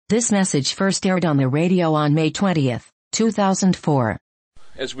This message first aired on the radio on May 20th, 2004.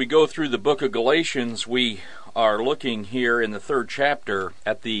 As we go through the book of Galatians, we are looking here in the 3rd chapter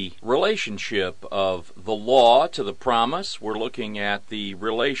at the relationship of the law to the promise. We're looking at the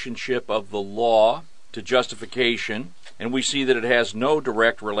relationship of the law to justification, and we see that it has no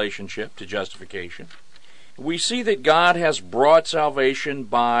direct relationship to justification. We see that God has brought salvation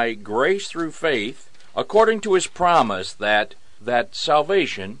by grace through faith, according to His promise that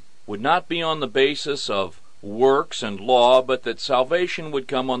salvation would not be on the basis of works and law, but that salvation would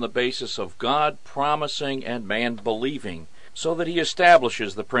come on the basis of God promising and man believing, so that He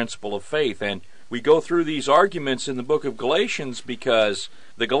establishes the principle of faith. And we go through these arguments in the book of Galatians because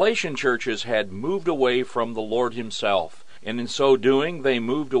the Galatian churches had moved away from the Lord Himself, and in so doing they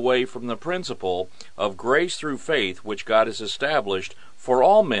moved away from the principle of grace through faith, which God has established for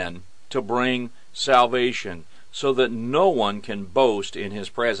all men to bring salvation, so that no one can boast in His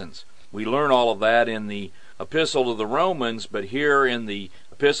presence. We learn all of that in the Epistle to the Romans, but here in the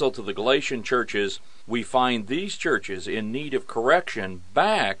Epistle to the Galatian churches, we find these churches in need of correction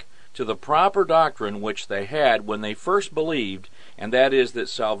back to the proper doctrine which they had when they first believed, and that is that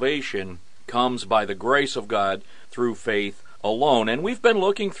salvation comes by the grace of God through faith alone. And we've been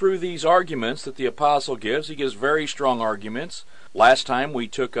looking through these arguments that the apostle gives. He gives very strong arguments. Last time we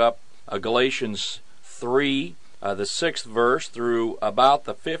took up Galatians 3, the 6th verse, through about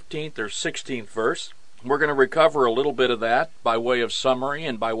the 15th or 16th verse. We're going to recover a little bit of that by way of summary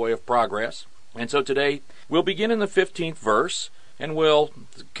and by way of progress. And so today we'll begin in the 15th verse, and we'll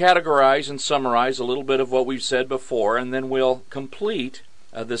categorize and summarize a little bit of what we've said before, and then we'll complete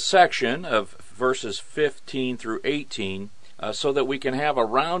the section of verses 15 through 18 so that we can have a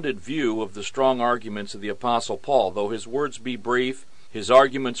rounded view of the strong arguments of the Apostle Paul. Though his words be brief, his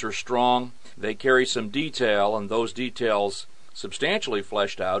arguments are strong. They carry some detail, and those details substantially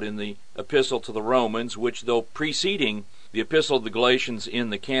fleshed out in the Epistle to the Romans, which, though preceding the Epistle to the Galatians in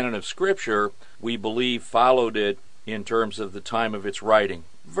the canon of Scripture, we believe followed it in terms of the time of its writing.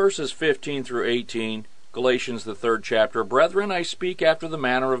 Verses 15 through 18, Galatians the 3rd chapter, "Brethren, I speak after the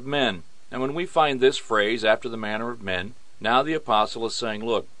manner of men." And when we find this phrase, after the manner of men, now the apostle is saying,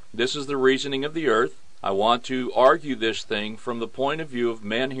 look, this is the reasoning of the earth. I want to argue this thing from the point of view of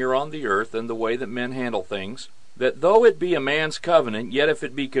men here on the earth and the way that men handle things, that though it be a man's covenant, yet if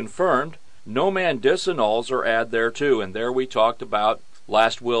it be confirmed, no man disannuls or add thereto. And there we talked about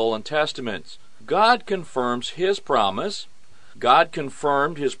last will and testaments. God confirms His promise. God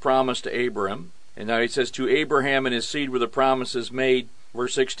confirmed His promise to Abraham. And now He says, to Abraham and his seed were the promises made.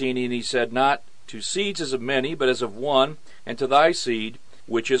 Verse 16, and He said, not to seeds as of many, but as of one, and to thy seed,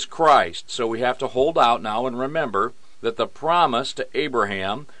 which is Christ. So we have to hold out now and remember that the promise to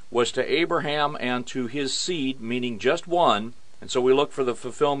Abraham was to Abraham and to his seed, meaning just one. And so we look for the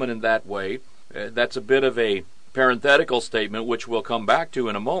fulfillment in that way. That's a bit of a parenthetical statement, which we'll come back to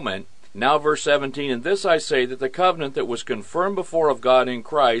in a moment. Now verse 17, and this I say, that the covenant that was confirmed before of God in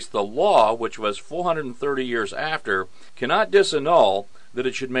Christ, the law, which was 430 years after, cannot disannul, that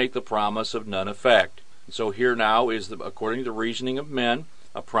it should make the promise of none effect. So here now is, according to the reasoning of men,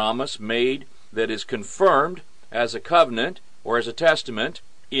 a promise made that is confirmed as a covenant or as a testament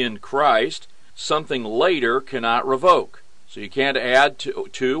in Christ. Something later cannot revoke. So you can't add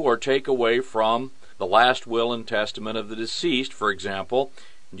to or take away from the last will and testament of the deceased, for example.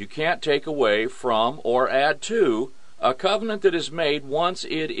 You can't take away from or add to a covenant that is made once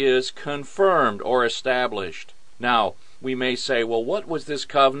it is confirmed or established. Now, we may say, well, what was this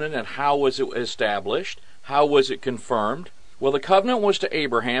covenant and how was it established? How was it confirmed? Well, the covenant was to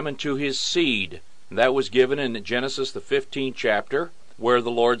Abraham and to his seed. That was given in Genesis the 15th chapter, where the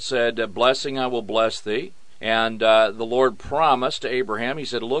Lord said, blessing I will bless thee. And the Lord promised to Abraham, He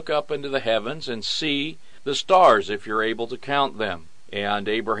said, look up into the heavens and see the stars if you're able to count them. And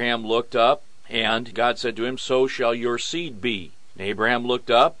Abraham looked up, and God said to him, so shall your seed be. And Abraham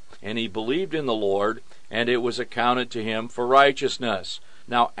looked up, and he believed in the Lord, and it was accounted to him for righteousness.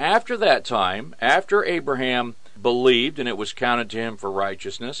 Now, after that time, after Abraham believed, and it was counted to him for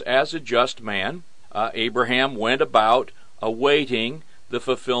righteousness, as a just man, Abraham went about awaiting the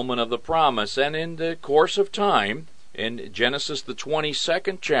fulfillment of the promise. And in the course of time, in Genesis the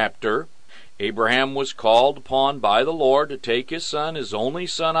 22nd chapter, Abraham was called upon by the Lord to take his son, his only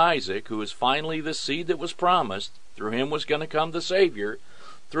son Isaac, who is finally the seed that was promised. Through him was going to come the Savior.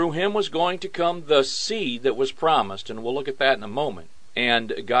 Through him was going to come the seed that was promised, and we'll look at that in a moment.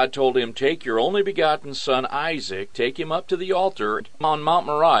 And God told him, take your only begotten son Isaac, take him up to the altar on Mount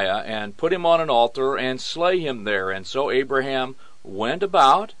Moriah, and put him on an altar, and slay him there. And so Abraham went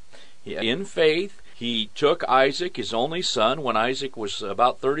about in faith. he took Isaac, his only son, when Isaac was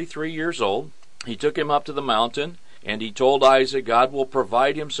about 33 years old. He took him up to the mountain, and he told Isaac God will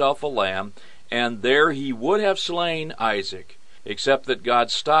provide himself a lamb, and there he would have slain Isaac, except that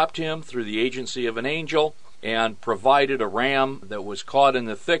God stopped him through the agency of an angel and provided a ram that was caught in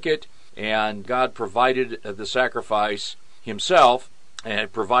the thicket, and God provided the sacrifice himself,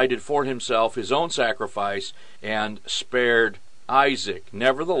 and provided for himself his own sacrifice, and spared Isaac.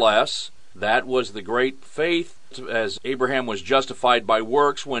 Nevertheless, that was the great faith, as Abraham was justified by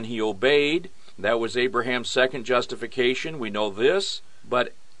works when he obeyed. That was Abraham's second justification. We know this.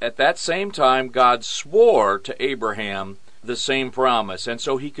 But at that same time, God swore to Abraham the same promise. And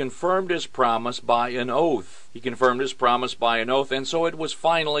so he confirmed his promise by an oath. He confirmed his promise by an oath. And so it was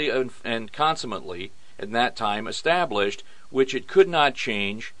finally and consummately, in that time, established, which it could not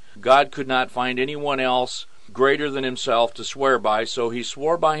change. God could not find anyone else greater than himself to swear by, so he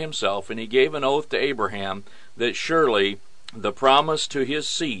swore by himself, and he gave an oath to Abraham that surely the promise to his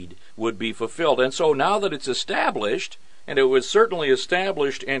seed would be fulfilled. And so now that it's established, and it was certainly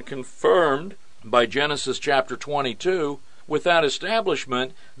established and confirmed by Genesis chapter 22, with that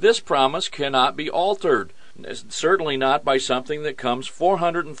establishment, this promise cannot be altered. Certainly not by something that comes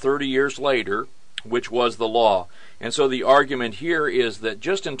 430 years later, which was the law. And so the argument here is that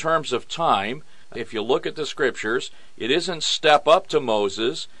just in terms of time, if you look at the Scriptures, it isn't step up to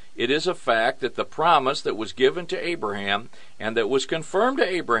Moses. It is a fact that the promise that was given to Abraham and that was confirmed to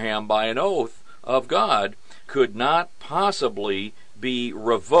Abraham by an oath of God could not possibly be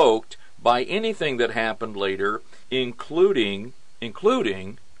revoked by anything that happened later, including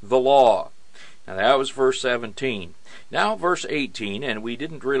the law. Now that was verse 17. Now verse 18, and we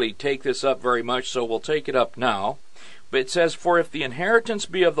didn't really take this up very much, so we'll take it up now. But it says, "For if the inheritance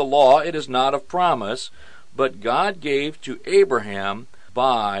be of the law, it is not of promise, but God gave to Abraham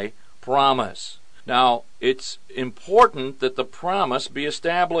by promise." Now, it's important that the promise be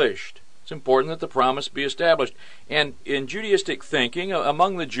established. It's important that the promise be established. And in Judaistic thinking,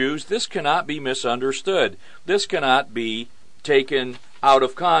 among the Jews, this cannot be misunderstood. This cannot be taken out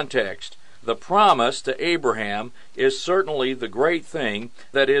of context. The promise to Abraham is certainly the great thing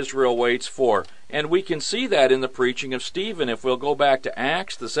that Israel waits for. And we can see that in the preaching of Stephen. If we'll go back to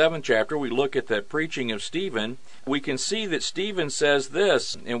Acts, the 7th chapter, we look at the preaching of Stephen, we can see that Stephen says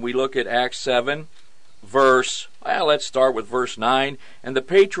this, and we look at Acts 7, let's start with verse 9. "And the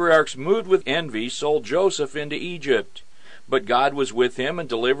patriarchs, moved with envy, sold Joseph into Egypt. But God was with him and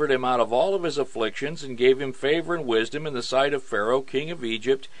delivered him out of all of his afflictions and gave him favor and wisdom in the sight of Pharaoh, king of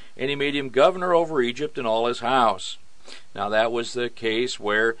Egypt, and he made him governor over Egypt and all his house." Now that was the case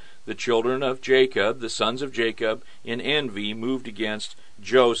where the children of Jacob, the sons of Jacob, in envy moved against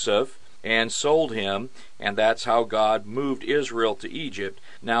Joseph and sold him, and that's how God moved Israel to Egypt.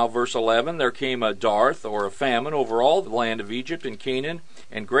 Now verse 11, "There came a dearth," or a famine, "over all the land of Egypt and Canaan,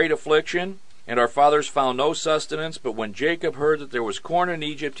 and great affliction. And our fathers found no sustenance, but when Jacob heard that there was corn in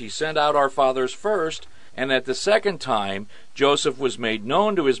Egypt, he sent out our fathers first. And at the second time Joseph was made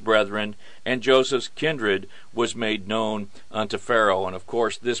known to his brethren, and Joseph's kindred was made known unto Pharaoh." And of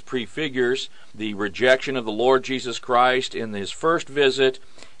course this prefigures the rejection of the Lord Jesus Christ in his first visit,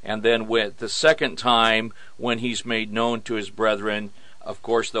 and then with the second time when he's made known to his brethren. Of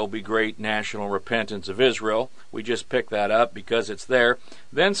course, there'll be great national repentance of Israel. We just picked that up because it's there.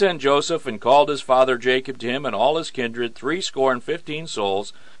 "Then sent Joseph and called his father Jacob to him and all his kindred, 75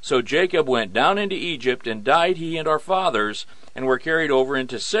 souls. So Jacob went down into Egypt, and died he and our fathers, and were carried over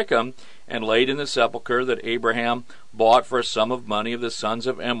into Shechem, and laid in the sepulchre that Abraham bought for a sum of money of the sons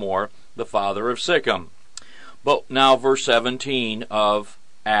of Emor, the father of Shechem." But now verse 17 of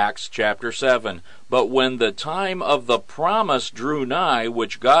Acts chapter 7. "But when the time of the promise drew nigh,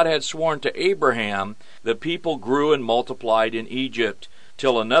 which God had sworn to Abraham, the people grew and multiplied in Egypt,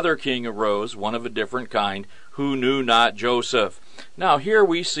 till another king arose, one of a different kind, who knew not Joseph." Now here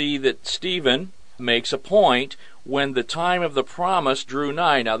we see that Stephen makes a point, when the time of the promise drew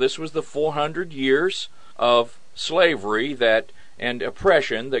nigh. Now this was the 400 years of slavery and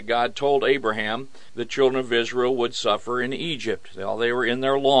oppression that God told Abraham the children of Israel would suffer in Egypt. Well, they were in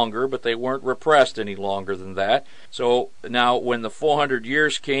there longer, but they weren't repressed any longer than that. So now when the 400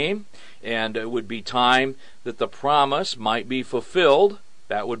 years came, and it would be time that the promise might be fulfilled,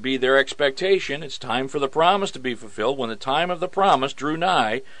 that would be their expectation. It's time for the promise to be fulfilled. When the time of the promise drew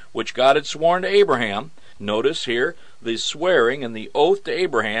nigh, which God had sworn to Abraham, notice here, the swearing and the oath to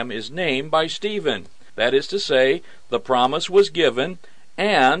Abraham is named by Stephen. That is to say, the promise was given,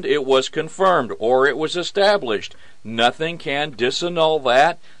 and it was confirmed, or it was established. Nothing can disannul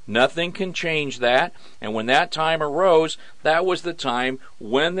that. Nothing can change that. And when that time arose, that was the time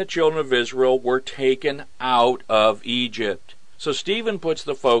when the children of Israel were taken out of Egypt. So Stephen puts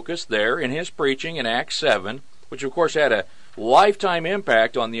the focus there in his preaching in Acts 7, which of course had a lifetime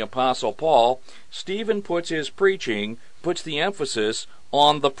impact on the Apostle Paul. Stephen puts the emphasis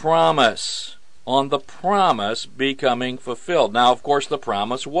on the promise becoming fulfilled. Now, of course, the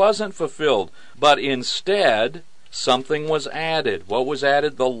promise wasn't fulfilled, but instead, something was added. What was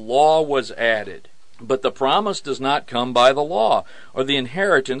added? The law was added. But the promise does not come by the law, or the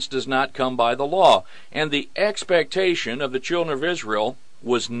inheritance does not come by the law. And the expectation of the children of Israel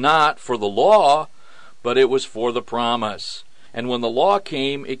was not for the law, but it was for the promise. And when the law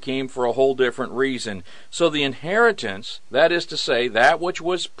came, it came for a whole different reason. So the inheritance, that is to say, that which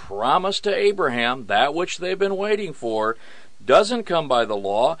was promised to Abraham, that which they've been waiting for, doesn't come by the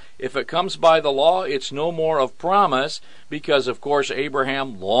law. If it comes by the law, it's no more of promise, because of course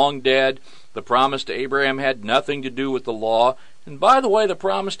Abraham, long dead, the promise to Abraham had nothing to do with the law. And by the way, the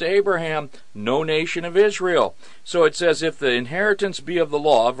promise to Abraham, no nation of Israel. So it says, if the inheritance be of the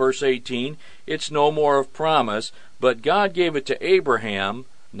law, verse 18, it's no more of promise, but God gave it to Abraham,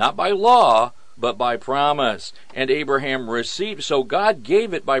 not by law, but by promise. And Abraham received, so God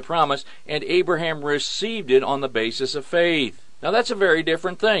gave it by promise, and Abraham received it on the basis of faith. Now that's a very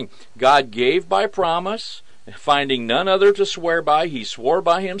different thing. God gave by promise, finding none other to swear by, he swore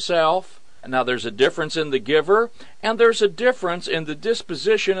by himself. Now there's a difference in the giver, and there's a difference in the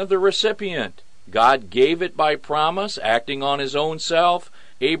disposition of the recipient. God gave it by promise, acting on his own self.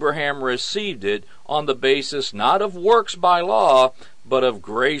 Abraham received it on the basis not of works by law, but of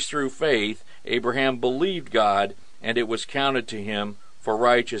grace through faith. Abraham believed God, and it was counted to him for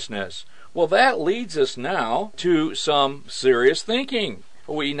righteousness. Well, that leads us now to some serious thinking.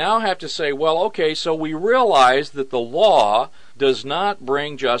 We now have to say, well, okay, so we realize that the law does not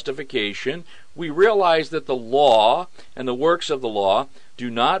bring justification. We realize that the law and the works of the law do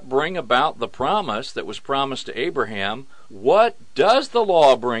not bring about the promise that was promised to Abraham. What does the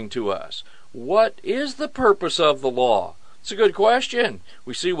law bring to us? What is the purpose of the law? It's a good question.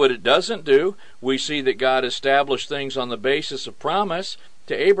 We see what it doesn't do. We see that God established things on the basis of promise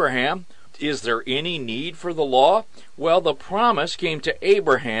to Abraham. Is there any need for the law? Well, the promise came to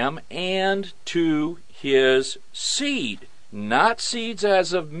Abraham and to his seed. Not seeds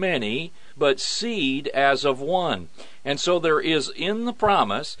as of many, but seed as of one. And so there is in the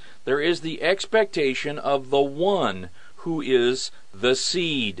promise, there is the expectation of the one who is the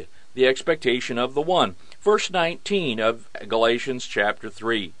seed. The expectation of the one. Verse 19 of Galatians chapter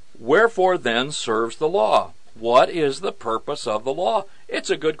 3. Wherefore then serves the law? What is the purpose of the law? It's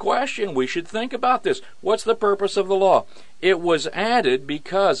a good question. We should think about this. What's the purpose of the law? It was added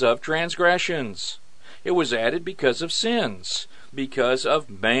because of transgressions. It was added because of sins, because of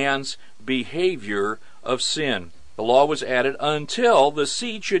man's behavior of sin. The law was added until the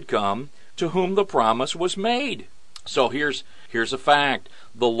seed should come to whom the promise was made. So here's a fact.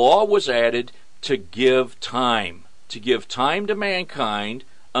 The law was added to give time to mankind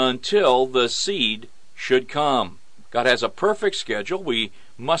until the seed should come. God has a perfect schedule. We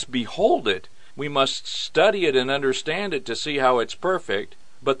must behold it. We must study it and understand it to see how it's perfect.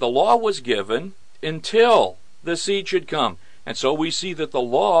 But the law was given until the seed should come. And so we see that the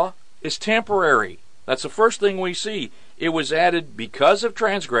law is temporary. That's the first thing we see. It was added because of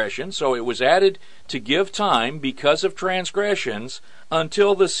transgression, so it was added to give time because of transgressions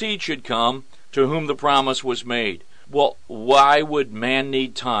until the seed should come to whom the promise was made. Well, why would man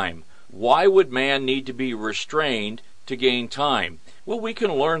need time? Why would man need to be restrained to gain time? Well, we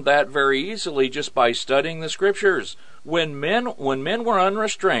can learn that very easily just by studying the Scriptures. When men were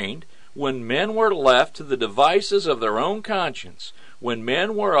unrestrained, when men were left to the devices of their own conscience, when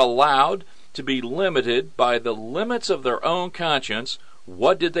men were allowed to be limited by the limits of their own conscience,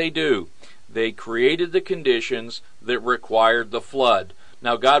 what did they do? They created the conditions that required the flood.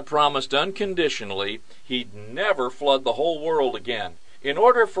 Now, God promised unconditionally He'd never flood the whole world again. In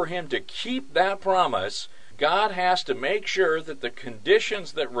order for Him to keep that promise, God has to make sure that the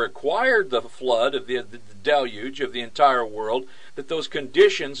conditions that required the flood of the deluge of the entire world, that those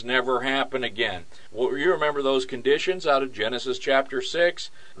conditions never happen again. Well, you remember those conditions out of Genesis chapter 6?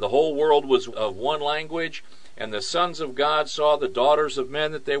 The whole world was of one language, and the sons of God saw the daughters of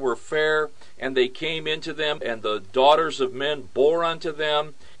men that they were fair, and they came into them, and the daughters of men bore unto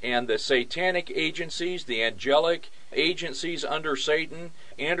them, and the satanic agencies, the angelic agencies under Satan,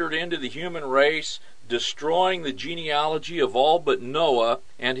 entered into the human race, destroying the genealogy of all but Noah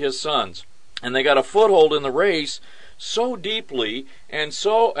and his sons. And they got a foothold in the race, so deeply and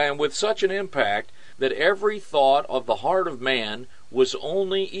with such an impact that every thought of the heart of man was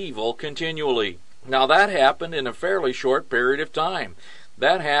only evil continually. Now that happened in a fairly short period of time.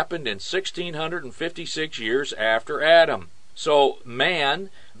 That happened in 1656 years after Adam. So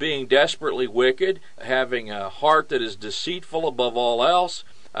man, being desperately wicked, having a heart that is deceitful above all else,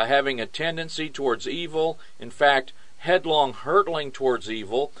 having a tendency towards evil, in fact, headlong hurtling towards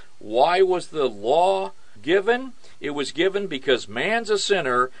evil. Why was the law given? It was given because man's a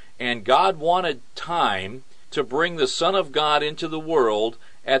sinner, and God wanted time to bring the Son of God into the world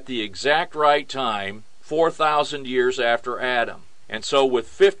at the exact right time, 4,000 years after Adam. And so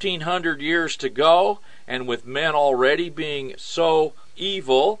with 1,500 years to go, and with men already being so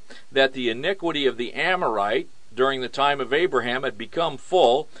evil that the iniquity of the Amorite during the time of Abraham had become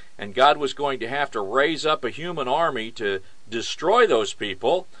full, and God was going to have to raise up a human army to destroy those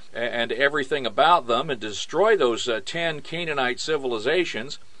people and everything about them, and destroy those 10 Canaanite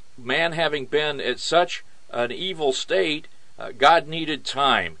civilizations. Man having been at such an evil state, God needed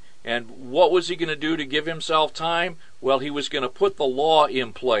time. And what was he going to do to give himself time? Well, he was going to put the law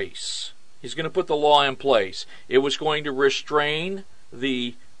in place. He's going to put the law in place. It was going to restrain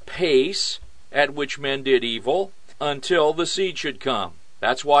the pace at which men did evil until the seed should come.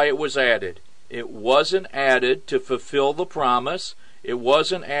 That's why it was added. It wasn't added to fulfill the promise. It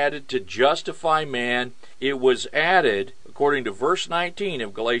wasn't added to justify man. It was added, according to verse 19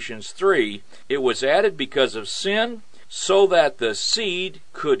 of Galatians 3, it was added because of sin, so that the seed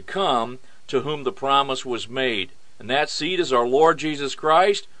could come to whom the promise was made. And that seed is our Lord Jesus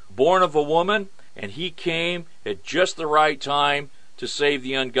Christ, born of a woman, and he came at just the right time to save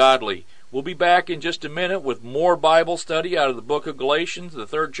the ungodly. We'll be back in just a minute with more Bible study out of the book of Galatians, the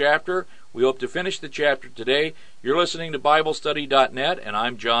 3rd chapter. We hope to finish the chapter today. You're listening to BibleStudy.net, and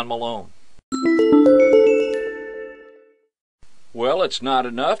I'm John Malone. Well, it's not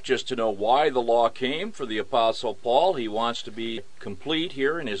enough just to know why the law came for the Apostle Paul. He wants to be complete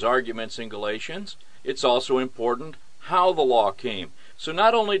here in his arguments in Galatians. It's also important how the law came. So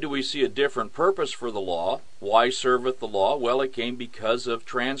not only do we see a different purpose for the law, why serveth the law? Well, it came because of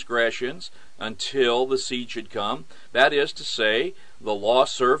transgressions until the seed should come. That is to say, the law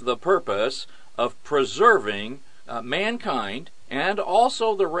served the purpose of preserving mankind and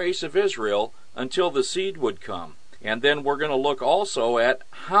also the race of Israel until the seed would come. And then we're going to look also at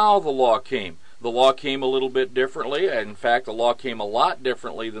how the law came. The law came a little bit differently. In fact, the law came a lot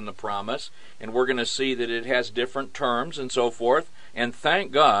differently than the promise. And we're going to see that it has different terms and so forth. And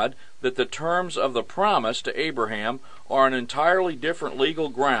thank God that the terms of the promise to Abraham are an entirely different legal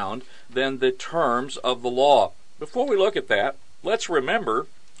ground than the terms of the law. Before we look at that, let's remember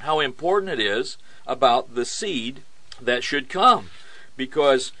how important it is about the seed that should come.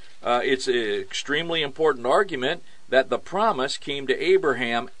 Because it's an extremely important argument that the promise came to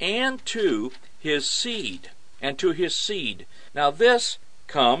Abraham and to his seed. And to his seed. Now this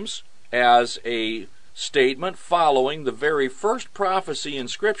comes as a statement following the very first prophecy in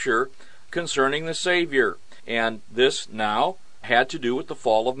Scripture concerning the Savior. And this now had to do with the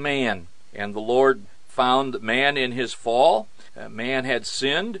fall of man. And the Lord found man in his fall. Man had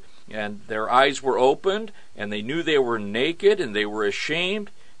sinned, and their eyes were opened, and they knew they were naked, and they were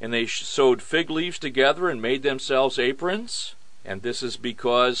ashamed, and they sewed fig leaves together and made themselves aprons. And this is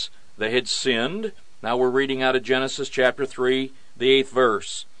because they had sinned. Now we're reading out of Genesis chapter 3, the 8th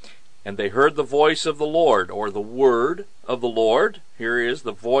verse. And they heard the voice of the Lord, or the word of the Lord. Here is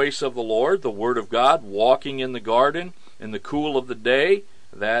the voice of the Lord, the word of God, walking in the garden in the cool of the day.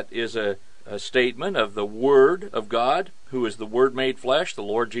 That is a statement of the word of God, who is the Word made flesh, the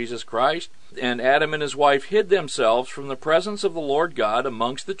Lord Jesus Christ. And Adam and his wife hid themselves from the presence of the Lord God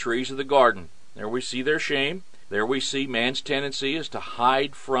amongst the trees of the garden. There we see their shame. There we see man's tendency is to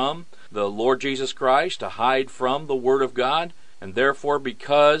hide from the Lord Jesus Christ, to hide from the Word of God. And therefore,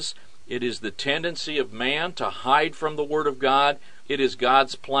 because it is the tendency of man to hide from the Word of God, it is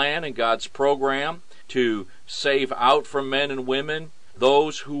God's plan and God's program to save out from men and women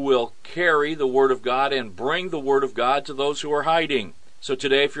those who will carry the Word of God and bring the Word of God to those who are hiding. So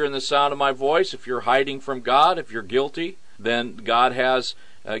today, if you're in the sound of my voice, if you're hiding from God, if you're guilty, then God has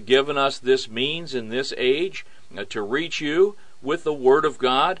given us this means in this age to reach you with the Word of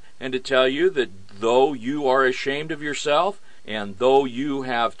God and to tell you that though you are ashamed of yourself, and though you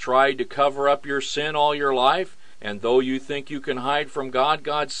have tried to cover up your sin all your life, and though you think you can hide from God,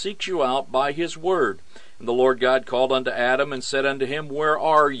 God seeks you out by His Word. And the Lord God called unto Adam and said unto him, Where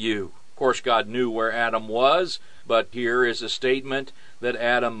are you? Of course, God knew where Adam was, but here is a statement that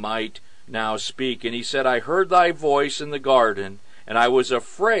Adam might now speak. And he said, I heard thy voice in the garden, And I was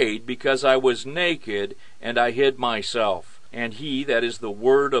afraid because I was naked, and I hid myself. And he, that is the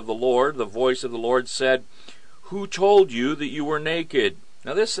word of the Lord, the voice of the Lord, said, Who told you that you were naked?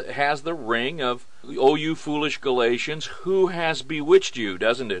 Now this has the ring of, O you foolish Galatians, who has bewitched you,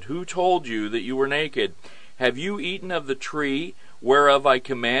 doesn't it? Who told you that you were naked? Have you eaten of the tree whereof I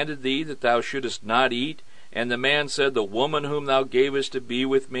commanded thee that thou shouldest not eat? And the man said, The woman whom thou gavest to be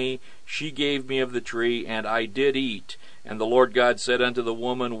with me, she gave me of the tree, and I did eat. And the Lord God said unto the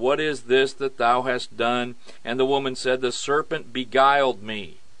woman, What is this that thou hast done? And the woman said, The serpent beguiled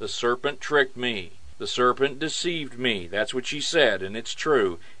me. The serpent tricked me. The serpent deceived me. That's what she said, and it's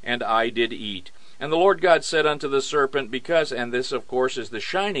true. And I did eat. And the Lord God said unto the serpent, because, and this of course is the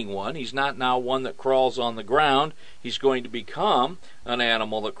shining one, he's not now one that crawls on the ground, he's going to become an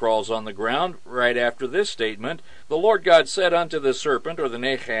animal that crawls on the ground right after this statement. The Lord God said unto the serpent, or the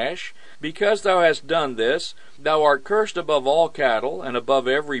Nachash, because thou hast done this, thou art cursed above all cattle, and above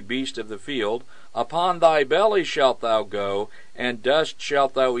every beast of the field. Upon thy belly shalt thou go, and dust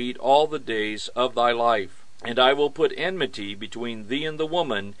shalt thou eat all the days of thy life. And I will put enmity between thee and the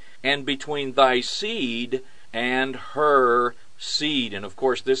woman, and between thy seed and her seed. And of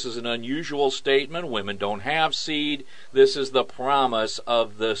course this is an unusual statement. Women don't have seed. This is the promise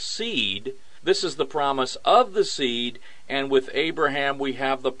of the seed. This is the promise of the seed, and with Abraham we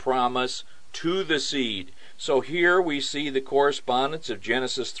have the promise to the seed. So here we see the correspondence of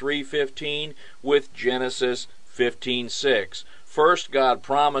Genesis 3:15 with Genesis 15:6. First God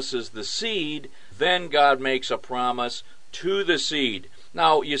promises the seed, then God makes a promise to the seed.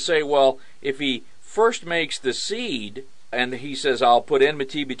 Now you say, well, if he first makes the seed, and he says, I'll put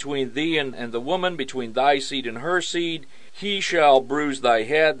enmity between thee and the woman, between thy seed and her seed, he shall bruise thy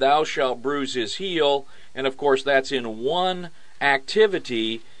head, thou shalt bruise his heel, and of course that's in one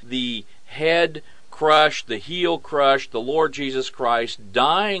activity, the head crushed, the heel crushed, the Lord Jesus Christ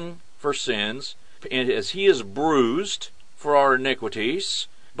dying for sins, and as he is bruised for our iniquities,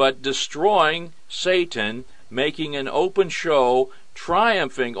 but destroying Satan, making an open show,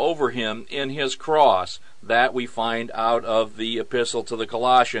 triumphing over him in his cross. That we find out of the epistle to the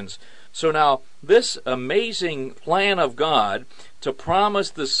Colossians. So now, this amazing plan of God to promise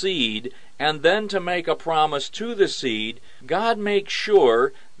the seed and then to make a promise to the seed, God makes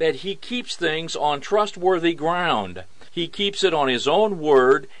sure that he keeps things on trustworthy ground. He keeps it on his own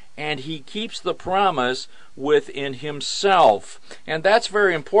word, and he keeps the promise within himself. And that's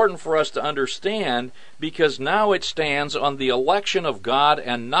very important for us to understand, because now it stands on the election of God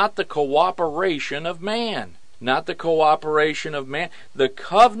and not the cooperation of man. Not the cooperation of man. The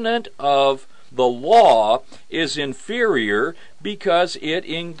covenant of the law is inferior because it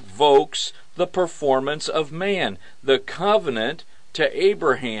invokes the performance of man. The covenant to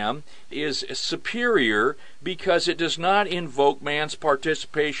Abraham is superior because it does not invoke man's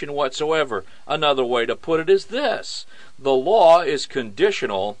participation whatsoever. Another way to put it is this: the law is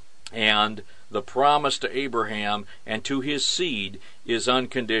conditional, and the promise to Abraham and to his seed is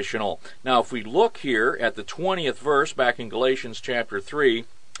unconditional. Now, if we look here at the 20th verse back in Galatians chapter 3,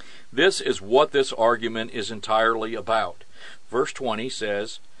 this is what this argument is entirely about. Verse 20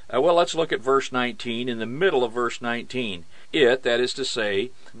 says, well, let's look at verse 19. In the middle of verse 19, it, that is to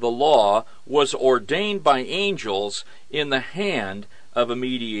say, the law, was ordained by angels in the hand of a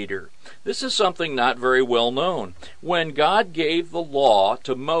mediator. This is something not very well known. When God gave the law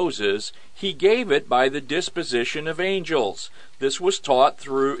to Moses, he gave it by the disposition of angels. This was taught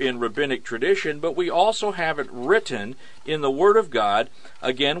through in rabbinic tradition, but we also have it written in the Word of God.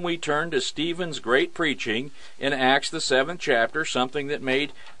 Again, we turn to Stephen's great preaching in Acts the 7th chapter, something that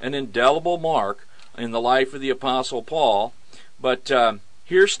made an indelible mark in the life of the Apostle Paul. But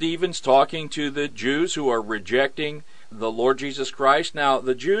here Stephen's talking to the Jews who are rejecting the Lord Jesus Christ. Now,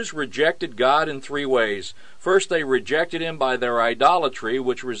 the Jews rejected God in three ways. First, they rejected him by their idolatry,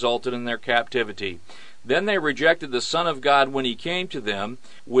 which resulted in their captivity. Then they rejected the Son of God when he came to them,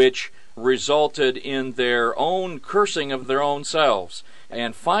 which resulted in their own cursing of their own selves.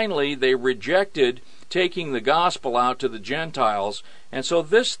 And finally, they rejected taking the gospel out to the Gentiles. And so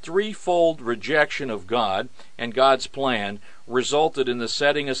this threefold rejection of God and God's plan resulted in the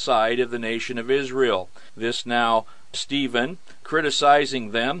setting aside of the nation of Israel. This now, Stephen,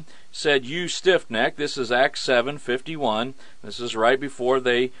 criticizing them, said, "You stiff-necked," this is Acts 7:51, this is right before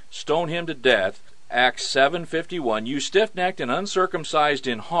they stone him to death, Acts 7:51, "You stiff-necked and uncircumcised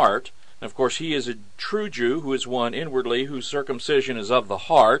in heart," and of course he is a true Jew who is one inwardly, whose circumcision is of the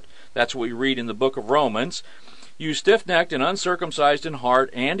heart, that's what we read in the book of Romans, "You stiff-necked and uncircumcised in heart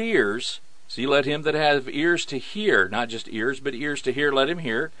and ears," See, let him that have ears to hear, not just ears, but ears to hear, let him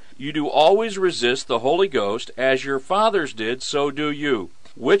hear. You do always resist the Holy Ghost, as your fathers did, so do you.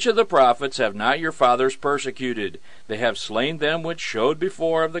 Which of the prophets have not your fathers persecuted? They have slain them which showed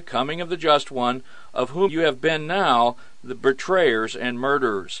before of the coming of the Just One, of whom you have been now the betrayers and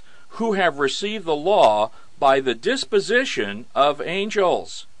murderers, who have received the law by the disposition of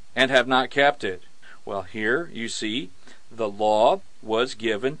angels, and have not kept it. Well, here you see the law was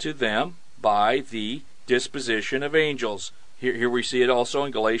given to them by the disposition of angels. Here we see it also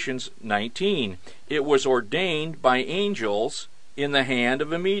in Galatians 19. It was ordained by angels in the hand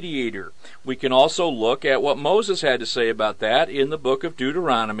of a mediator. We can also look at what Moses had to say about that in the book of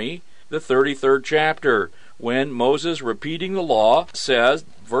Deuteronomy, the 33rd chapter, when Moses, repeating the law, says,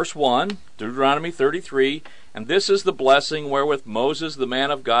 verse 1, Deuteronomy 33, and this is the blessing wherewith Moses, the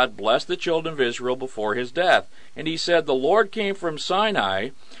man of God, blessed the children of Israel before his death. And he said, the Lord came from Sinai,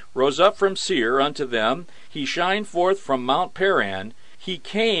 rose up from Seir unto them, he shined forth from Mount Paran, he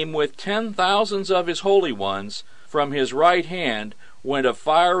came with 10,000s of his holy ones, from his right hand went a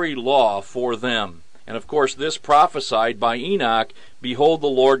fiery law for them. And of course this prophesied by Enoch, behold, the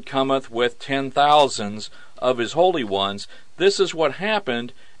Lord cometh with 10,000s of his holy ones. This is what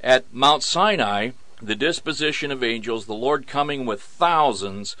happened at Mount Sinai, the disposition of angels, the Lord coming with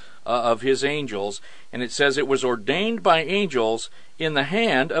thousands of his angels. And it says it was ordained by angels in the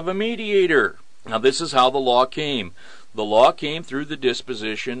hand of a mediator. Now this is how the law came. The law came through the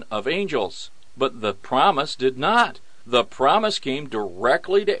disposition of angels. But the promise did not. The promise came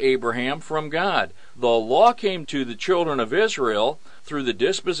directly to Abraham from God. The law came to the children of Israel through the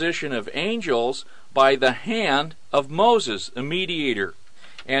disposition of angels by the hand of Moses, a mediator.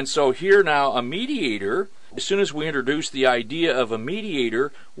 And so here now a mediator, as soon as we introduce the idea of a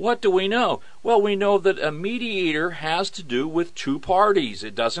mediator, what do we know? Well, we know that a mediator has to do with two parties.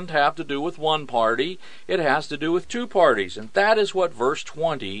 It doesn't have to do with one party. It has to do with two parties. And that is what verse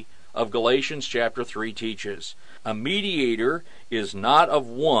 20 of Galatians chapter 3 teaches. A mediator is not of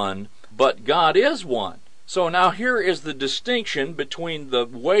one, but God is one. So now here is the distinction between the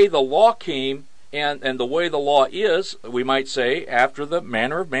way the law came and the way the law is, we might say, after the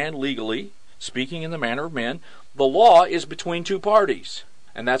manner of man legally, speaking in the manner of men. The law is between two parties.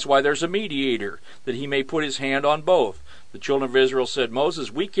 And that's why there's a mediator, that he may put his hand on both. The children of Israel said,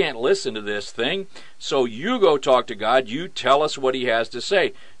 Moses, we can't listen to this thing, so you go talk to God, you tell us what he has to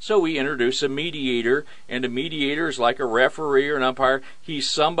say. So we introduce a mediator, and a mediator is like a referee or an umpire. He's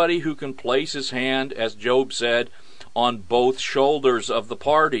somebody who can place his hand, as Job said, on both shoulders of the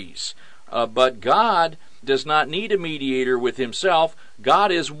parties. But God does not need a mediator with himself.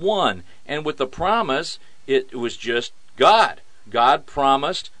 God is one, and with the promise, it was just God. God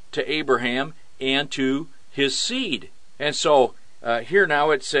promised to Abraham and to his seed. And so here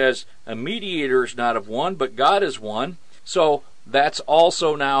now it says a mediator is not of one, but God is one. So that's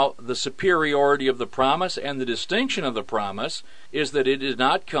also now the superiority of the promise, and the distinction of the promise is that it did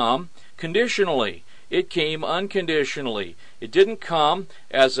not come conditionally. It came unconditionally. It didn't come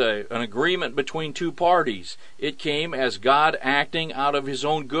as an agreement between two parties. It came as God acting out of his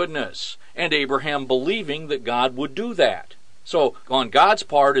own goodness, and Abraham believing that God would do that. So on God's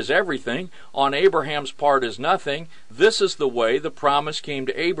part is everything, on Abraham's part is nothing. This is the way the promise came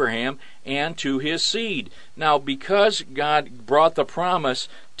to Abraham and to his seed. Now, because God brought the promise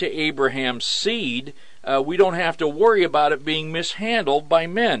to Abraham's seed, we don't have to worry about it being mishandled by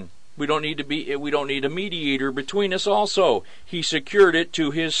men. We don't need a mediator between us also. He secured it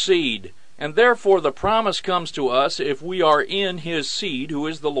to his seed. And therefore the promise comes to us if we are in his seed, who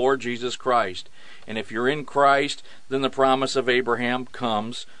is the Lord Jesus Christ. And if you're in Christ, then the promise of Abraham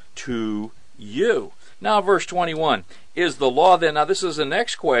comes to you. Now, verse 21. Is the law then... Now, this is the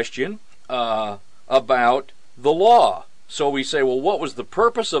next question about the law. So we say, well, what was the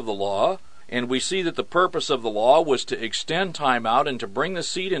purpose of the law? And we see that the purpose of the law was to extend time out and to bring the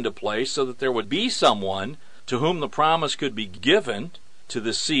seed into place so that there would be someone to whom the promise could be given, to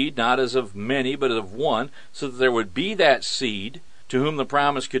the seed, not as of many, but of one, so that there would be that seed to whom the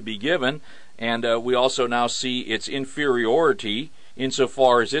promise could be given. And we also now see its inferiority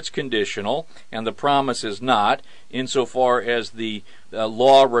insofar as it's conditional, and the promise is not, insofar as the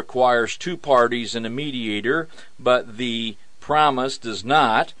law requires two parties and a mediator, but the promise does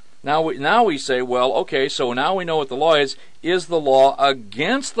not. Now we say, well, okay, so now we know what the law is. Is the law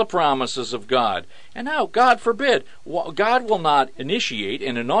against the promises of God? And now, God forbid, God will not initiate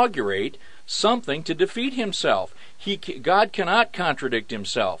and inaugurate something to defeat himself. God cannot contradict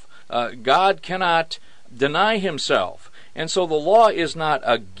himself. God cannot deny himself. And so the law is not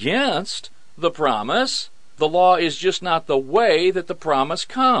against the promise. The law is just not the way that the promise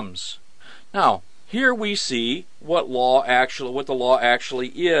comes. Now, here we see what the law actually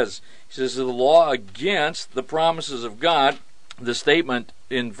is. He says the law against the promises of God. The statement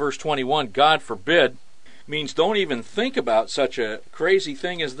in verse 21, God forbid, means don't even think about such a crazy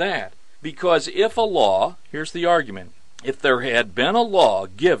thing as that. Because if a law, here's the argument, if there had been a law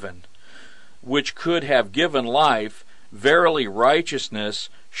given which could have given life, verily righteousness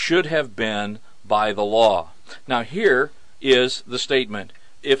should have been by the law. Now here is the statement.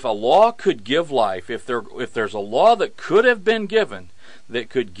 If a law could give life, if there's a law that could have been given that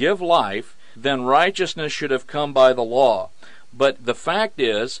could give life, then righteousness should have come by the law. But the fact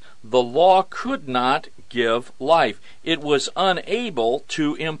is, the law could not give life. It was unable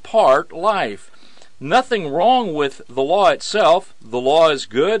to impart life. Nothing wrong with the law itself. The law is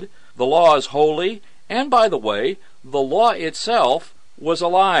good. The law is holy. And by the way, the law itself was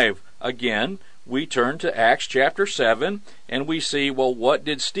alive. Again, we turn to Acts chapter 7 and we see, well, what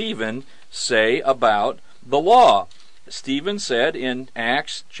did Stephen say about the law? Stephen said in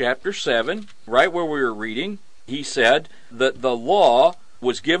Acts chapter 7, right where we were reading, he said that the law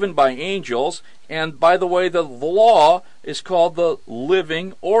was given by angels, and by the way, the law is called the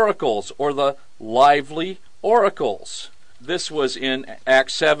living oracles, or the lively oracles. This was in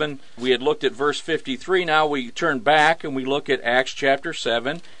Acts 7. We had looked at verse 53. Now we turn back and we look at Acts chapter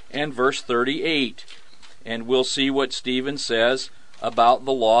 7 and verse 38. And we'll see what Stephen says about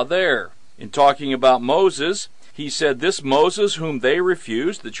the law there. In talking about Moses, he said, this Moses whom they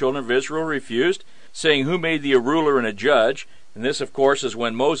refused, the children of Israel refused, saying, who made thee a ruler and a judge? And this, of course, is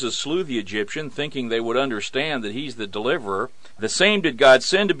when Moses slew the Egyptian, thinking they would understand that he's the deliverer. The same did God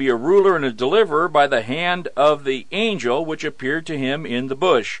send to be a ruler and a deliverer by the hand of the angel which appeared to him in the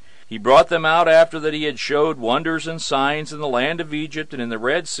bush. He brought them out after that he had showed wonders and signs in the land of Egypt and in the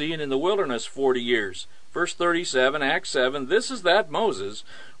Red Sea and in the wilderness 40 years. Verse 37, Acts 7, this is that Moses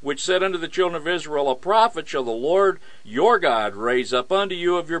which said unto the children of Israel, a prophet shall the Lord your God raise up unto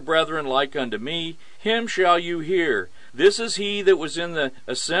you of your brethren like unto me. Him shall you hear. This is he that was in the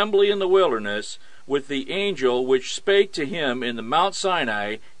assembly in the wilderness with the angel which spake to him in the Mount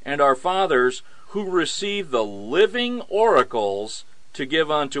Sinai, and our fathers who received the living oracles to give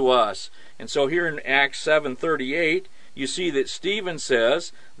unto us. And so here in Acts 7:38, you see that Stephen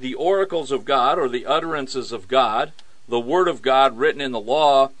says the oracles of God, or the utterances of God, the Word of God written in the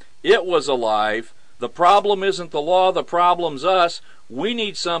law, it was alive. The problem isn't the law, the problem's us. We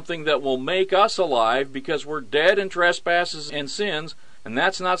need something that will make us alive because we're dead in trespasses and sins, and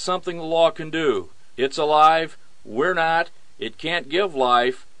that's not something the law can do. It's alive, we're not, it can't give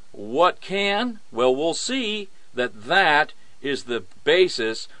life. What can? Well, we'll see that is the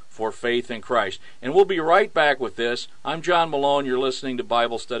basis for faith in Christ. And we'll be right back with this. I'm John Malone, you're listening to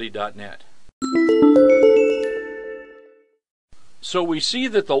BibleStudy.net. So we see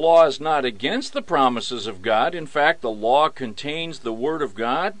that the law is not against the promises of God. In fact, the law contains the Word of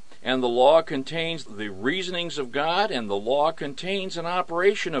God, and the law contains the reasonings of God, and the law contains an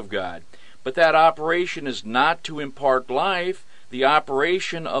operation of God. But that operation is not to impart life. The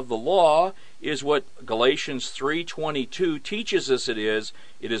operation of the law is what Galatians 3:22 teaches us it is.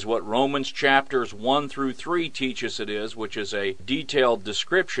 It is what Romans chapters 1 through 3 teach us it is, which is a detailed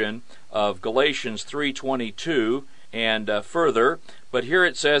description of Galatians 3:22 and further. But here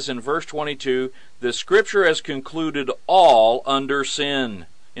it says in verse 22, the Scripture has concluded all under sin.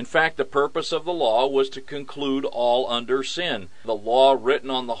 In fact, the purpose of the law was to conclude all under sin. The law written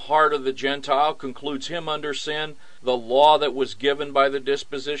on the heart of the Gentile concludes him under sin. The law that was given by the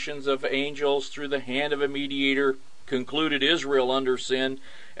dispositions of angels through the hand of a mediator concluded Israel under sin,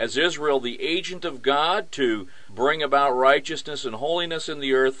 as Israel, the agent of God to bring about righteousness and holiness in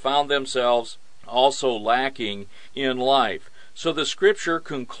the earth, found themselves also lacking in life. So the Scripture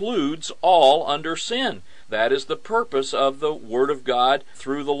concludes all under sin. That is the purpose of the Word of God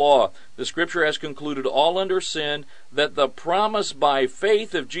through the law. The Scripture has concluded all under sin, that the promise by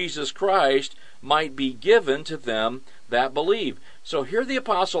faith of Jesus Christ might be given to them that believe. So here the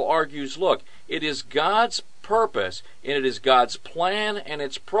apostle argues, look, it is God's purpose, and it is God's plan and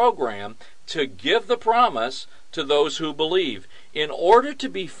its program to give the promise to those who believe. In order to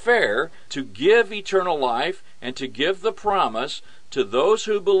be fair, to give eternal life and to give the promise to those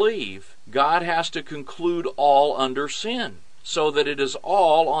who believe, God has to conclude all under sin, so that it is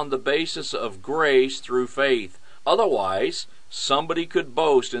all on the basis of grace through faith. Otherwise, somebody could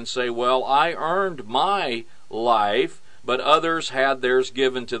boast and say, well, I earned my life, but others had theirs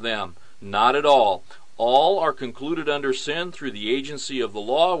given to them. Not at all. All are concluded under sin through the agency of the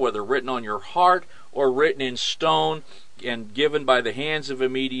law, whether written on your heart or written in stone. and given by the hands of a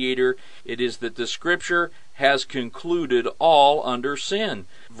mediator, it is that the Scripture has concluded all under sin.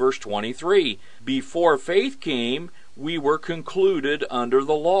 Verse 23, before faith came, we were concluded under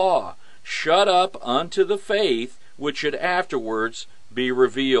the law, shut up unto the faith which should afterwards be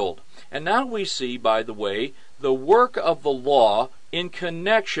revealed. And now we see, by the way, the work of the law in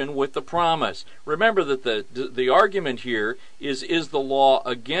connection with the promise. Remember that the argument here is the law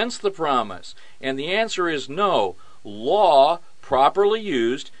against the promise? And the answer is no. Law, properly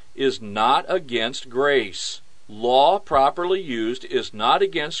used, is not against grace. Law, properly used, is not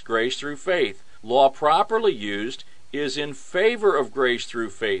against grace through faith. Law, properly used, is in favor of grace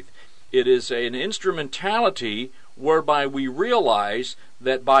through faith. It is an instrumentality whereby we realize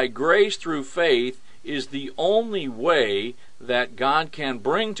that by grace through faith is the only way that God can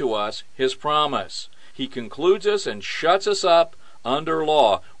bring to us His promise. He concludes us and shuts us up under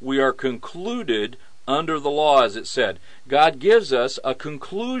law. We are concluded under the law, as it said. God gives us a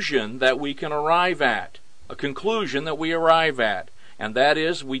conclusion that we can arrive at. A conclusion that we arrive at. And that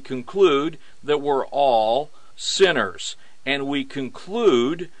is, we conclude that we're all sinners. And we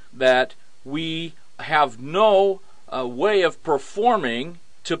conclude that we have no way of performing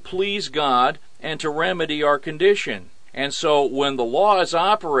to please God and to remedy our condition. And so when the law is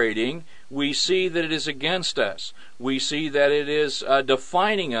operating, we see that it is against us. We see that it is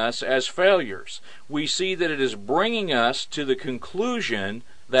defining us as failures. We see that it is bringing us to the conclusion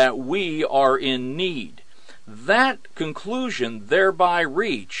that we are in need. That conclusion, thereby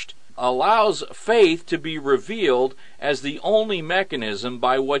reached, allows faith to be revealed as the only mechanism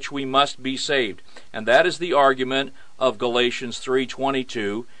by which we must be saved. And that is the argument of Galatians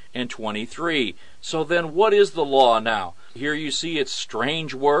 3:22 and 23. So then what is the law now? Here you see its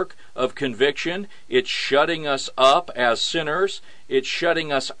strange work of conviction. It's shutting us up as sinners. It's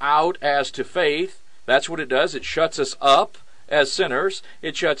shutting us out as to faith. That's what it does. It shuts us up as sinners.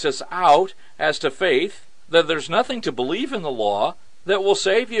 It shuts us out as to faith. That there's nothing to believe in the law that will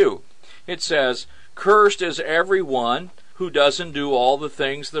save you. It says, cursed is everyone who doesn't do all the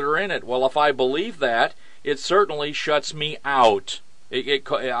things that are in it. Well, if I believe that, it certainly shuts me out.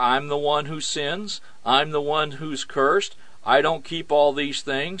 I'm the one who sins. I'm the one who's cursed. I don't keep all these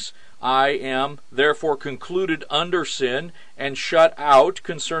things. I am therefore concluded under sin and shut out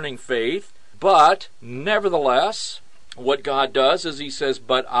concerning faith. But nevertheless, what God does is He says,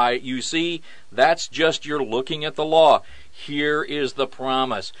 you see, that's just you're looking at the law. Here is the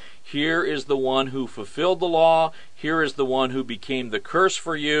promise. Here is the one who fulfilled the law. Here is the one who became the curse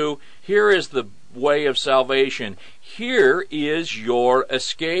for you. Here is the way of salvation. Here is your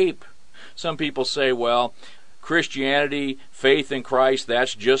escape. Some people say, well, Christianity, faith in Christ,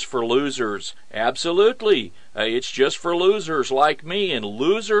 that's just for losers. Absolutely. It's just for losers like me and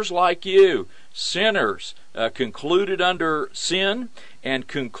losers like you. Sinners, concluded under sin and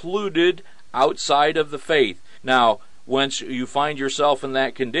concluded outside of the faith. Now, once you find yourself in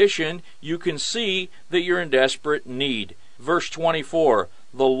that condition, you can see that you're in desperate need. Verse 24,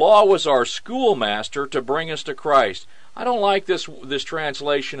 the law was our schoolmaster to bring us to Christ. I don't like this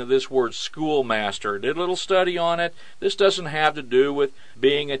translation of this word schoolmaster. Did a little study on it. This doesn't have to do with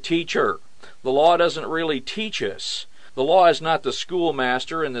being a teacher. The law doesn't really teach us. The law is not the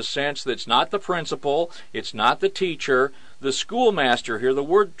schoolmaster in the sense that it's not the principal, it's not the teacher. The schoolmaster here, the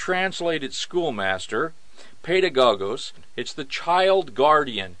word translated schoolmaster, pedagogos, it's the child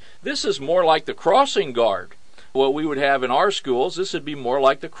guardian. This is more like the crossing guard. What we would have in our schools, this would be more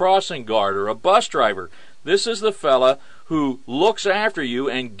like the crossing guard or a bus driver. This is the fella who looks after you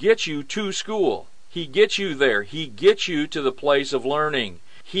and gets you to school. He gets you there. He gets you to the place of learning.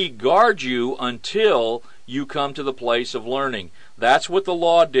 He guards you until you come to the place of learning. That's what the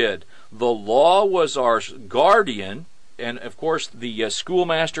law did. The law was our guardian, and of course the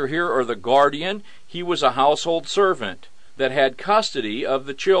schoolmaster here, or the guardian, he was a household servant that had custody of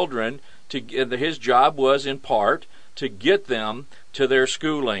the children. His job was in part to get them to their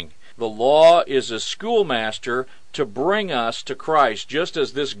schooling. The law is a schoolmaster to bring us to Christ. Just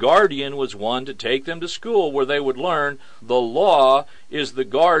as this guardian was one to take them to school where they would learn, the law is the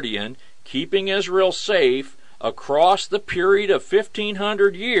guardian keeping Israel safe across the period of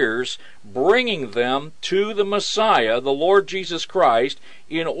 1,500 years, bringing them to the Messiah, the Lord Jesus Christ,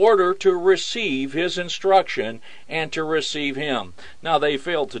 in order to receive His instruction and to receive Him. Now, they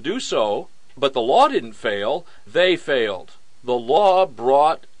failed to do so, but the law didn't fail. They failed. The law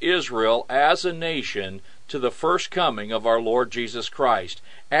brought Israel as a nation to the first coming of our Lord Jesus Christ.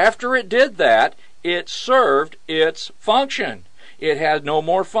 After it did that, it served its function. It had no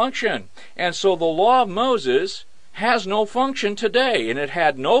more function. And so the law of Moses has no function today, and it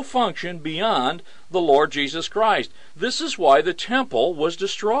had no function beyond the Lord Jesus Christ. This is why the temple was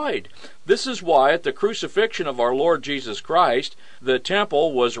destroyed. This is why at the crucifixion of our Lord Jesus Christ, the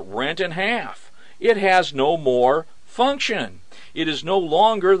temple was rent in half. It has no more function. It is no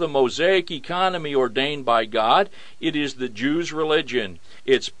longer the Mosaic economy ordained by God. It is the Jews' religion.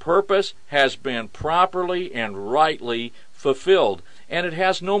 Its purpose has been properly and rightly fulfilled, and it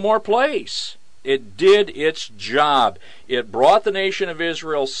has no more place. It did its job. It brought the nation of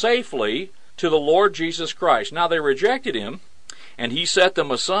Israel safely to the Lord Jesus Christ. Now they rejected him, and he set them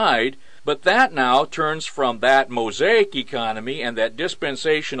aside, but that now turns from that Mosaic economy and that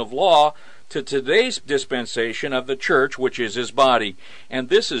dispensation of law to today's dispensation of the church, which is his body. And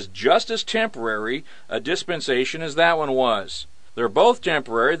this is just as temporary a dispensation as that one was. They're both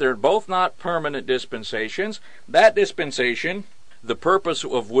temporary. They're both not permanent dispensations. That dispensation, the purpose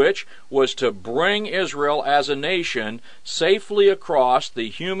of which was to bring Israel as a nation safely across the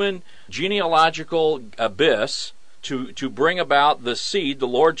human genealogical abyss to bring about the seed, the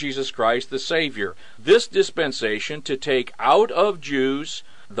Lord Jesus Christ, the Savior. This dispensation to take out of Jews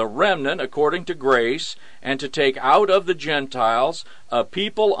the remnant according to grace, and to take out of the Gentiles a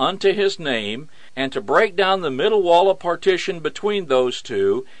people unto his name, and to break down the middle wall of partition between those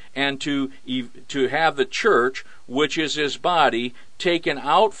two, and to have the church, which is his body, taken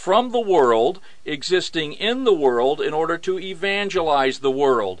out from the world, existing in the world, in order to evangelize the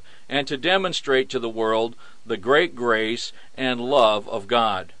world, and to demonstrate to the world the great grace and love of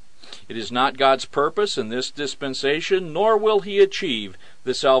God. It is not God's purpose in this dispensation, nor will he achieve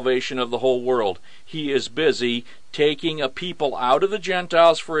the salvation of the whole world. He is busy taking a people out of the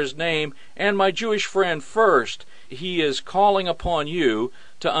Gentiles for his name, and my Jewish friend, first, he is calling upon you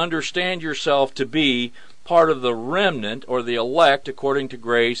to understand yourself to be part of the remnant, or the elect, according to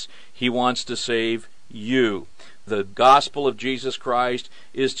grace. He wants to save you. The gospel of Jesus Christ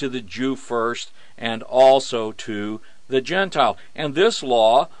is to the Jew first, and also to the Gentile. And this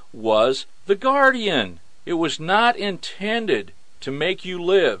law was the guardian. It was not intended to make you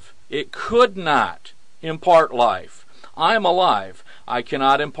live. It could not impart life. I'm alive. I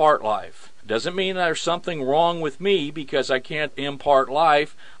cannot impart life. Doesn't mean there's something wrong with me because I can't impart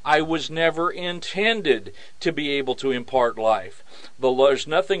life. I was never intended to be able to impart life. There's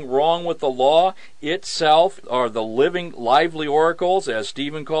nothing wrong with the law itself, or the living, lively oracles, as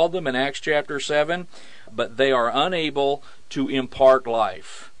Stephen called them in Acts chapter 7, but they are unable to impart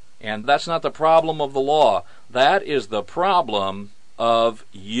life. And that's not the problem of the law. That is the problem of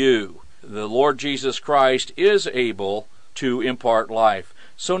you. The Lord Jesus Christ is able to impart life.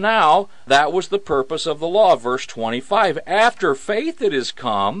 So now, that was the purpose of the law. Verse 25, after faith it is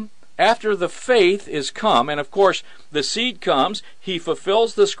come, after the faith is come, and of course the seed comes, he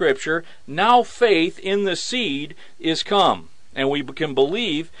fulfills the scripture, now faith in the seed is come. And we can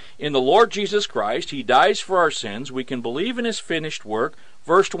believe in the Lord Jesus Christ. He dies for our sins. We can believe in his finished work.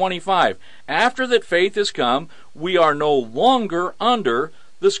 Verse 25, after that faith is come, we are no longer under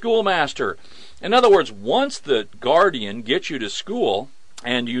the schoolmaster. In other words, once the guardian gets you to school,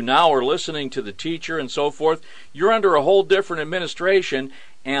 and you now are listening to the teacher and so forth, you're under a whole different administration,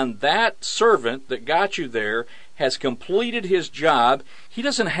 and that servant that got you there has completed his job. He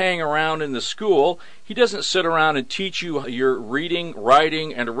doesn't hang around in the school. He doesn't sit around and teach you your reading,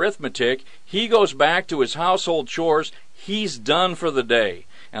 writing, and arithmetic. He goes back to his household chores. He's done for the day.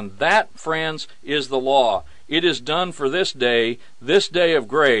 And that, friends, is the law. It is done for this day of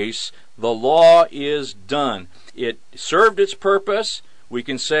grace. The law is done. It served its purpose. We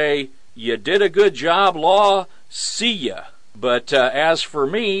can say, you did a good job, law, see ya. But as for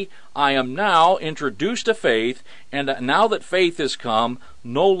me, I am now introduced to faith, and now that faith has come,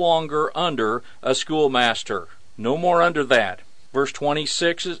 no longer under a schoolmaster. No more under that. Verse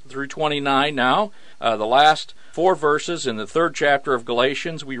 26 through 29 now, the last 4 verses in the 3rd chapter of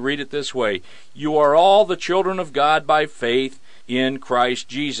Galatians, we read it this way, you are all the children of God by faith in Christ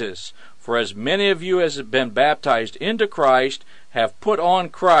Jesus. For as many of you as have been baptized into Christ have put on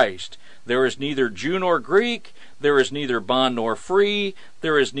Christ. There is neither Jew nor Greek, there is neither bond nor free,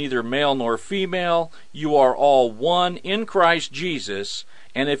 there is neither male nor female. You are all one in Christ Jesus,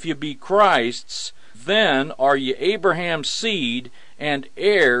 and if you be Christ's, then are ye Abraham's seed and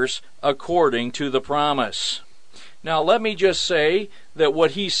heirs according to the promise. Now let me just say that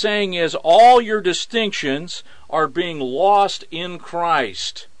what he's saying is all your distinctions are being lost in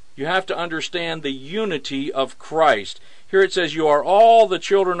Christ. You have to understand the unity of Christ. Here it says, you are all the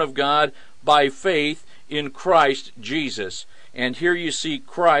children of God by faith in Christ Jesus. And here you see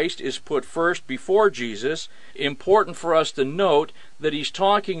Christ is put first before Jesus. Important for us to note that he's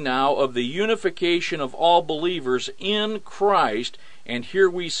talking now of the unification of all believers in Christ. And here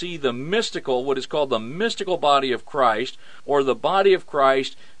we see the mystical, what is called the mystical body of Christ, or the body of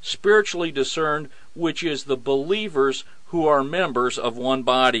Christ spiritually discerned, which is the believers who are members of one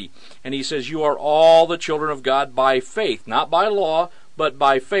body. And he says, you are all the children of God by faith, not by law, but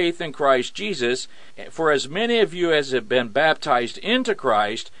by faith in Christ Jesus. For as many of you as have been baptized into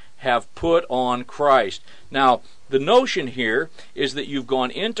Christ have put on Christ. Now, the notion here is that you've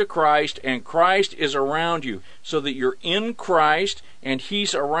gone into Christ and Christ is around you, so that you're in Christ and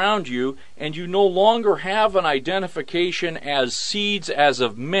he's around you, and you no longer have an identification as seeds as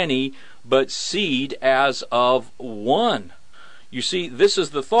of many, but seed as of one. You see, this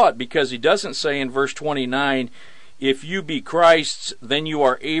is the thought, because he doesn't say in verse 29, if you be Christ's, then you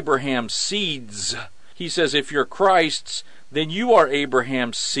are Abraham's seeds. He says, if you're Christ's, then you are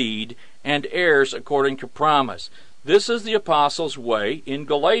Abraham's seed and heirs according to promise. This is the apostles' way in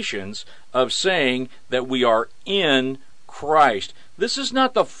Galatians of saying that we are in Christ. This is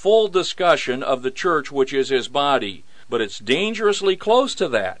not the full discussion of the church, which is his body, but it's dangerously close to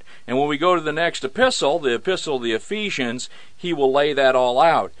that. And when we go to the next epistle, the epistle of the Ephesians, he will lay that all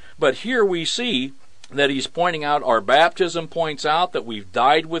out. But here we see that he's pointing out, our baptism points out that we've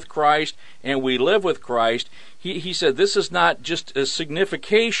died with Christ and we live with Christ. He said this is not just a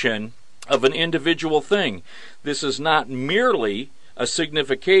signification of an individual thing. This is not merely a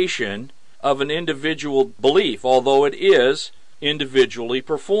signification of an individual belief, although it is individually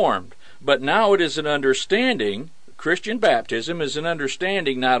performed. But now it is an understanding, Christian baptism is an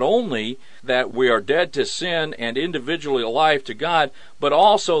understanding not only that we are dead to sin and individually alive to God, but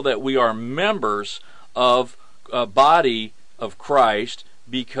also that we are members of a body of Christ,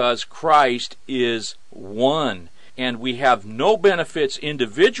 because Christ is one. And we have no benefits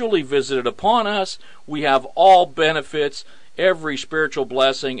individually visited upon us. We have all benefits, every spiritual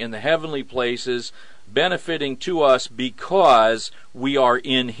blessing in the heavenly places benefiting to us because we are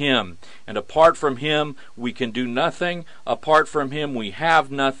in him. And apart from him, we can do nothing. Apart from him, we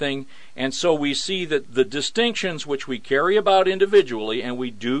have nothing. And so we see that the distinctions which we carry about individually, and we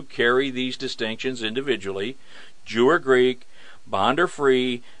do carry these distinctions individually, Jew or Greek, bond or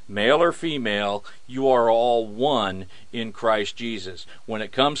free, male or female, you are all one in Christ Jesus. When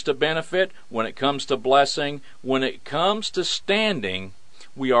it comes to benefit, when it comes to blessing, when it comes to standing,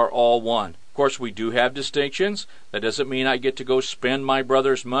 we are all one. Of course, we do have distinctions. That doesn't mean I get to go spend my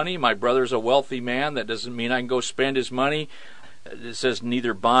brother's money. My brother's a wealthy man. That doesn't mean I can go spend his money. It says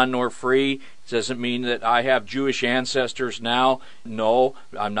neither bond nor free. It doesn't mean that I have Jewish ancestors now. No,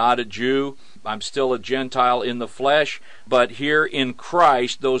 I'm not a Jew. I'm still a Gentile in the flesh. But here in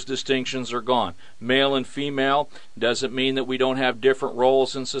Christ, those distinctions are gone. Male and female doesn't mean that we don't have different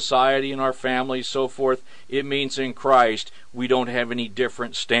roles in society, in our families, so forth. It means in Christ we don't have any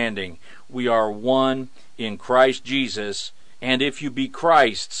different standing. We are one in Christ Jesus. And if you be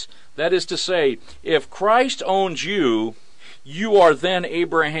Christ's, that is to say, if Christ owns you, you are then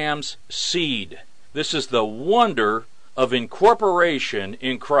Abraham's seed. This is the wonder of incorporation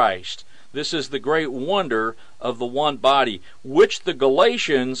in Christ. This is the great wonder of the one body, which the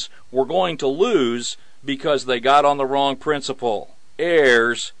Galatians were going to lose because they got on the wrong principle.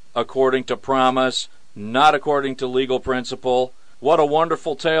 Heirs according to promise, not according to legal principle. What a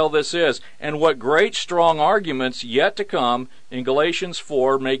wonderful tale this is, and what great strong arguments yet to come in Galatians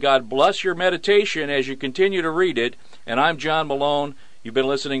 4. May God bless your meditation as you continue to read it. And I'm John Malone. You've been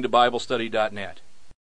listening to BibleStudy.net.